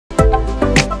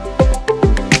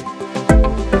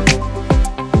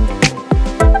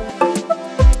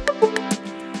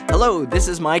Hello, this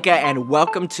is Micah, and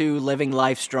welcome to Living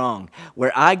Life Strong,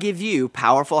 where I give you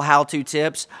powerful how-to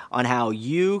tips on how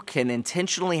you can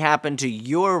intentionally happen to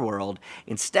your world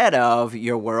instead of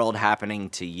your world happening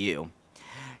to you.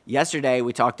 Yesterday,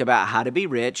 we talked about how to be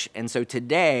rich, and so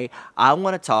today, I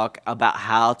want to talk about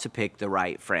how to pick the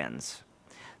right friends.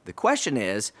 The question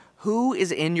is, who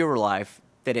is in your life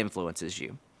that influences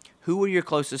you? Who are your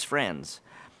closest friends?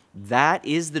 That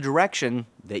is the direction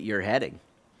that you're heading.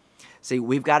 See,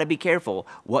 we've got to be careful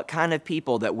what kind of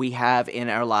people that we have in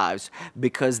our lives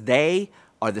because they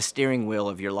are the steering wheel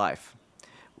of your life.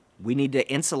 We need to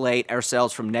insulate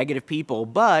ourselves from negative people,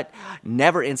 but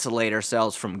never insulate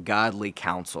ourselves from godly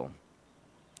counsel.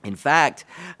 In fact,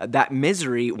 that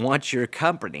misery wants your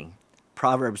company.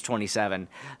 Proverbs 27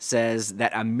 says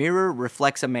that a mirror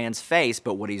reflects a man's face,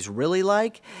 but what he's really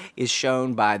like is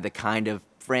shown by the kind of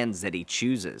friends that he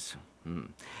chooses.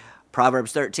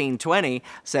 Proverbs 13:20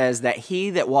 says that he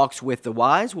that walks with the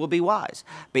wise will be wise,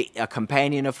 but a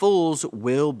companion of fools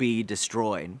will be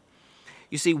destroyed.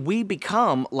 You see, we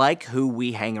become like who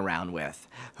we hang around with,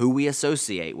 who we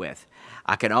associate with.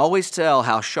 I can always tell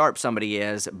how sharp somebody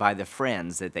is by the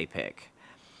friends that they pick.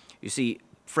 You see,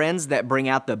 friends that bring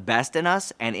out the best in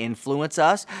us and influence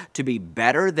us to be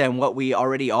better than what we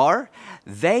already are,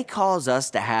 they cause us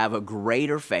to have a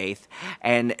greater faith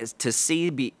and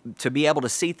to be able to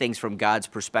see things from God's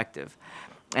perspective.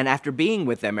 And after being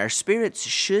with them, our spirits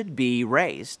should be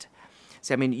raised.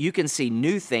 So, you can see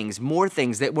new things, more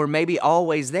things that were maybe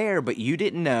always there, but you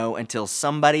didn't know until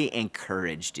somebody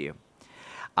encouraged you.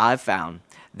 I've found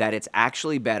that it's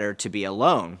actually better to be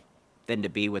alone than to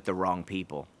be with the wrong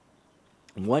people.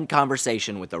 One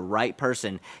conversation with the right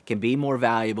person can be more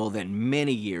valuable than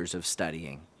many years of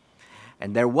studying.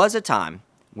 And there was a time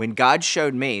when God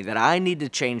showed me that I needed to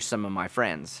change some of my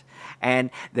friends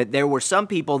and that there were some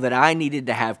people that I needed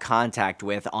to have contact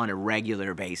with on a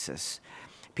regular basis.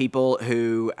 People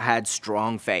who had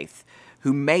strong faith,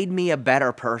 who made me a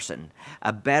better person,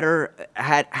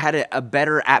 had a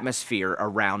better atmosphere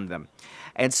around them.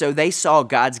 And so they saw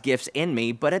God's gifts in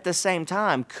me, but at the same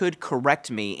time could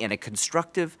correct me in a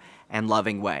constructive and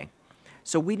loving way.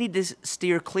 So we need to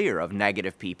steer clear of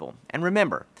negative people. And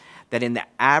remember that in the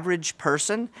average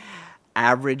person,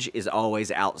 average is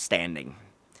always outstanding.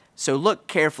 So look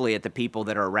carefully at the people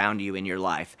that are around you in your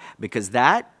life because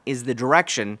that is the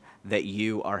direction that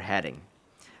you are heading.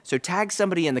 So tag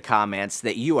somebody in the comments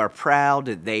that you are proud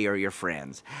that they are your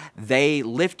friends. They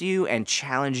lift you and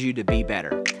challenge you to be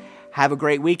better. Have a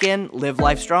great weekend, live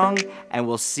life strong, and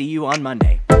we'll see you on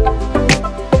Monday.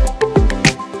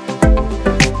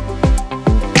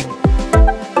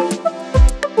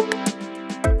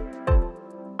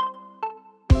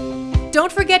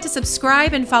 Don't forget to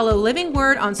subscribe and follow Living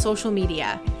Word on social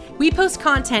media. We post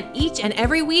content each and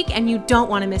every week, and you don't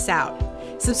want to miss out.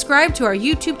 Subscribe to our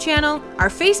YouTube channel, our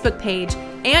Facebook page,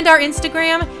 and our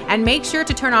Instagram, and make sure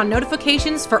to turn on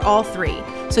notifications for all three,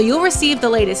 so you'll receive the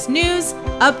latest news,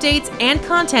 updates, and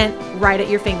content right at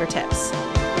your fingertips.